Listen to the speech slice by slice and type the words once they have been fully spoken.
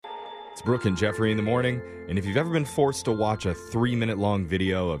It's Brooke and Jeffrey in the morning, and if you've ever been forced to watch a 3-minute-long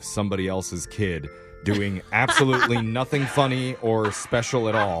video of somebody else's kid doing absolutely nothing funny or special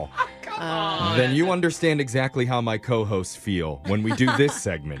at all, then you understand exactly how my co-hosts feel when we do this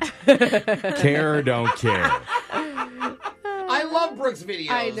segment. Care or don't care. I love Brooke's videos.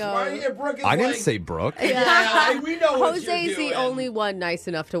 I know. Right? Brooke is I didn't say Brooke. Yeah, we know what you're Jose's doing. the only one nice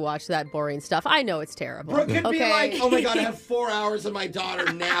enough to watch that boring stuff. I know it's terrible. Brooke could be like, oh my God, I have 4 hours of my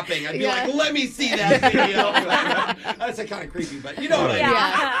daughter napping. I'd be like, let me see that video. That's kind of creepy, but you know what I mean.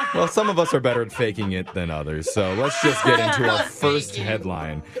 Yeah. Well, some of us are better at faking it than others, so let's just get into our first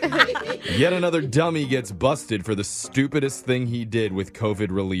headline. Yet another dummy gets busted for the stupidest thing he did with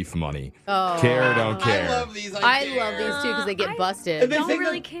COVID relief money. Oh. Care or don't care. I love these. I love these too because they get busted. They don't think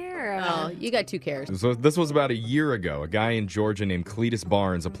really that- care. Oh, you got 2 cares. So this was about a year ago. A guy in Georgia named Cletus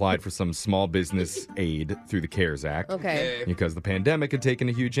Barnes applied for some small business aid through the CARES Act Okay. because the pandemic had taken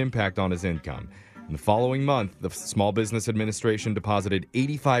a huge impact on his income. In the following month, the Small Business Administration deposited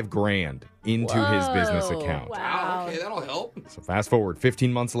 $85,000 into his business Whoa. account. Wow, okay, that'll help. So fast forward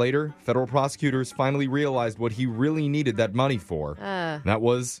 15 months later, federal prosecutors finally realized what he really needed that money for. And that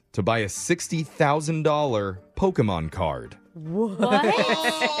was to buy a $60,000 Pokemon card. What?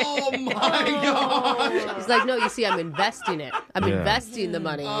 Oh my God. He's like, no, you see, I'm investing it. I'm Yeah. investing the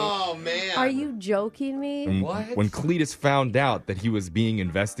money. Oh man. Are you joking me? And What? when Cletus found out that he was being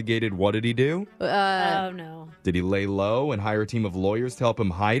investigated, what did he do? Oh, no. Did he lay low and hire a team of lawyers to help him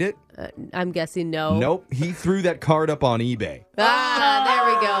hide it? I'm guessing no. Nope. He threw that card up on eBay. There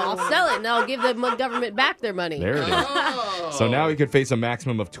we go. I'll sell it and I'll give the government back their money. There it is. Oh. So now he could face a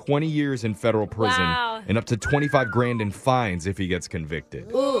maximum of 20 years in federal prison Wow. and up to $25,000 in fines if he gets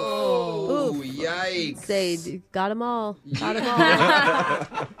convicted. Oh, yikes. Say, got them all. Got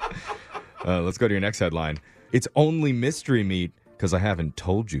them all. Let's go to your next headline. It's only mystery meat because I haven't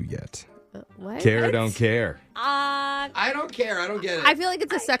told you yet. What? Care or don't care. I don't care. I don't get it. I feel like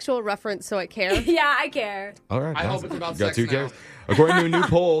it's a sexual reference, so I care. Yeah, I care. All right. I guys. hope it's about Got sex 2 now. cares. According to a new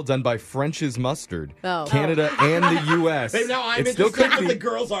poll done by French's Mustard, Oh. Canada and the U.S. Hey, now I'm it still interested, could but the be.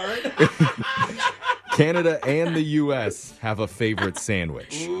 girls aren't. Canada and the U.S. have a favorite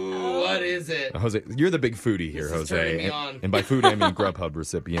sandwich. Ooh, what is it? Jose, you're the big foodie here, This is turning Jose. me on. And by food, I mean Grubhub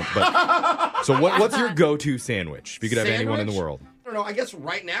recipient. But so, what's your go-to sandwich? If you could have anyone in the Sandwich? world. I don't know. I guess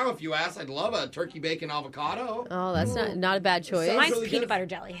right now, if you ask, I'd love a turkey bacon avocado. Oh, that's not a bad choice. Sounds Mine's really peanut good. butter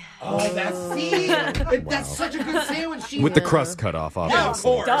jelly. Oh, that's such a good sandwich. She- With the crust cut off, yeah, obviously.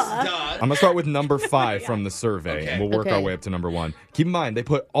 of course. Duh. I'm going to start with number 5 from the survey, Okay. and we'll work our Okay. way up to number 1. Keep in mind, they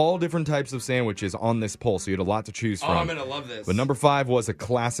put all different types of sandwiches on this poll, so you had a lot to choose Oh, from. I'm gonna love this. But number 5 was a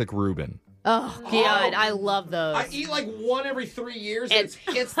classic Reuben. Oh, God. I love those. I eat like one every 3 years, and it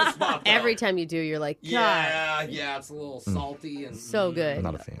hits the spot. though. Every time you do, you're like, God, Yeah, it's a little Mm. salty and so good. I'm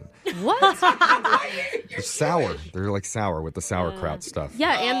not a fan. What? They're sour. They're like sour with the sauerkraut stuff.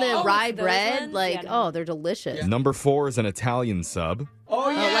 Yeah, and the Oh, rye those bread, ones? like, Yeah, no. oh, they're delicious. Number 4 is an Italian sub. Oh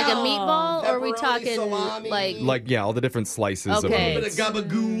yeah, Oh, like a meatball, or are we Pepperoni, talking salami. like Yeah, all the different slices Okay. a of bit meat. of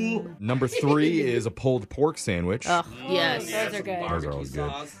gabagool. Number 3 is a pulled pork sandwich. Oh, yes. Those are good. Those are always good.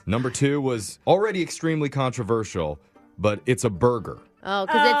 Sauce. Number 2 was already extremely controversial, but it's a burger. Oh,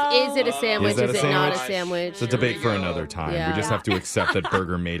 because is it a sandwich? Is that a Is it not a sandwich? sandwich? It's a debate for another time. Yeah. We just have to accept that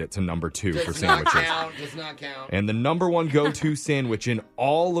burger made it to number 2 for Does not sandwiches. count. Does not count. And the number 1 go-to sandwich in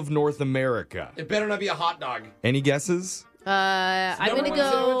all of North America. It better not be a hot dog. Any guesses? I'm number gonna one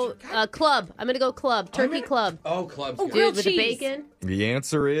go sandwich? club. I'm gonna go club. Turkey club. Oh, clubs. good. grilled With the cheese. bacon. The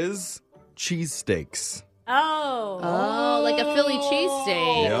answer is cheesesteaks. Oh. Oh, like a Philly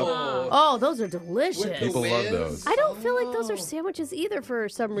cheesesteak. Yep. Oh, those are delicious. With the People love whiz. those. I don't feel like those are sandwiches either for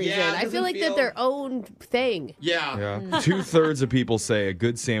some reason. Yeah, it I feel doesn't like they're feel- their own thing. Yeah. Yeah. 2/3 of people say a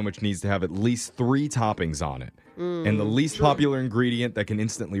good sandwich needs to have at least 3 toppings on it. And the least popular ingredient that can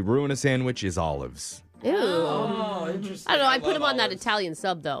instantly ruin a sandwich is olives. Ew. Oh, interesting. I don't know. I put love them on that olives. Italian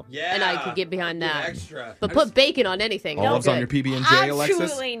sub though, Yeah. and I could get behind that. Extra. But put bacon on anything. no Olives good. on your PB&J, Alexis?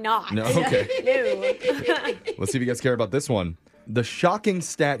 Absolutely not. No? Okay. No. Let's see if you guys care about this one. The shocking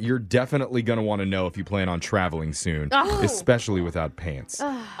stat you're definitely going to want to know if you plan on traveling soon, Oh. especially without pants.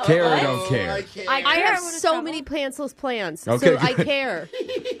 Care or don't care. I can't. I care. have I wanna so travel. many pantsless plans, Okay, so I good. care.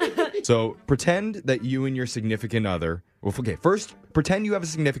 So pretend that you and your significant other, well, okay, first pretend you have a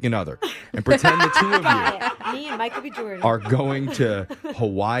significant other and pretend the two of you Yeah, me and Michael B. Jordan. are going to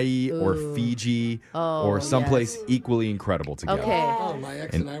Hawaii or Fiji or someplace yes. equally incredible together. Okay. Oh, my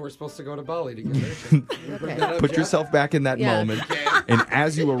ex and I were supposed to go to Bali together. Okay. Put yourself back in that Yeah. moment. Okay. And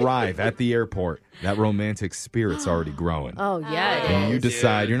as you arrive at the airport, that romantic spirit's already growing. Oh, yeah. And you dude.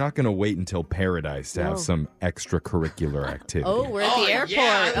 decide you're not going to wait until paradise to have some extracurricular activity. Oh, we're at Oh, the airport.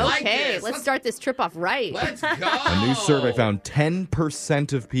 yeah, I like Okay, this. let's start this trip off right. Let's go. A new survey found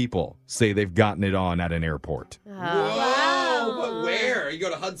 10% of people say they've gotten it on at an airport. Whoa, but where? You go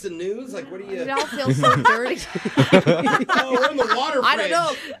to Hudson News? Like, what do you... It all feels so dirty. Oh, we're in the water I don't fridge.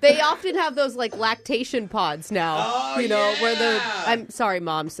 know. They often have those like lactation pods now. Oh, where they're. yeah. I'm sorry,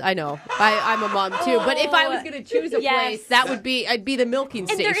 moms. I know. I'm a mom too. But if I was gonna choose a Yes. place, I'd be the milking And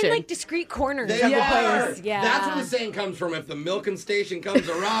station. they're in like discreet corners They of the are. place. Yeah. That's where the saying comes from. If the milking station comes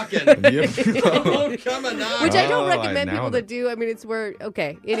a rocking, Yep. don't come a knocking. Which I don't Oh, recommend now people that- to do. I mean, it's where.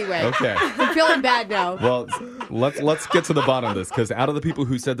 Okay. Anyway. Okay. I'm feeling bad now. Well, let's get to the bottom of this, because out of the people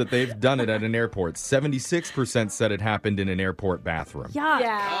who said that they've done it at an airport, 76% said it happened in an airport bathroom.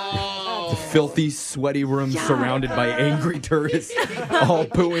 Yeah. Oh. The filthy, sweaty room surrounded by angry tourists, all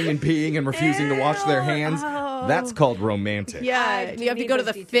pooing and peeing and refusing to wash their hands. That's called romantic. Yeah, I and do you have to need go to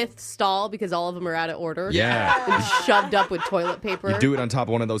those the details. fifth stall because all of them are out of order. Yeah. And shoved up with toilet paper. You do it on top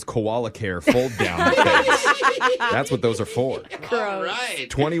of one of those koala care fold down things. That's what those are for. All right.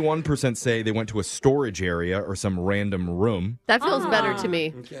 21% say they went to a storage area or some random room, That feels better to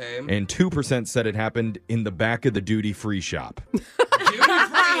me. Okay. and 2% said it happened in the back of the duty-free shop. Duty free.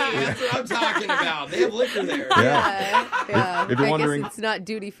 That's what I'm talking about. They have liquor there. Yeah. If you're I wondering- guess it's not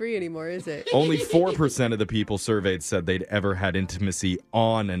duty free anymore, is it? Only 4% of the people surveyed said they'd ever had intimacy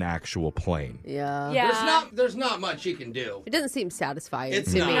on an actual plane. Yeah. Yeah. There's not much you can do. It doesn't seem satisfying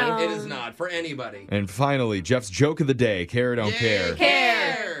It's to not. me. No. It is not for anybody. And finally, Jeff's joke of the day, care or don't care.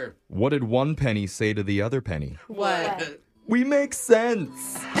 Care. What did one penny say to the other penny? What? We make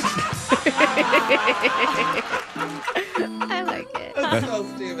sense. I like it. That's so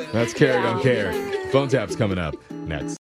stupid. That's care or don't care. Phone tap's coming up next.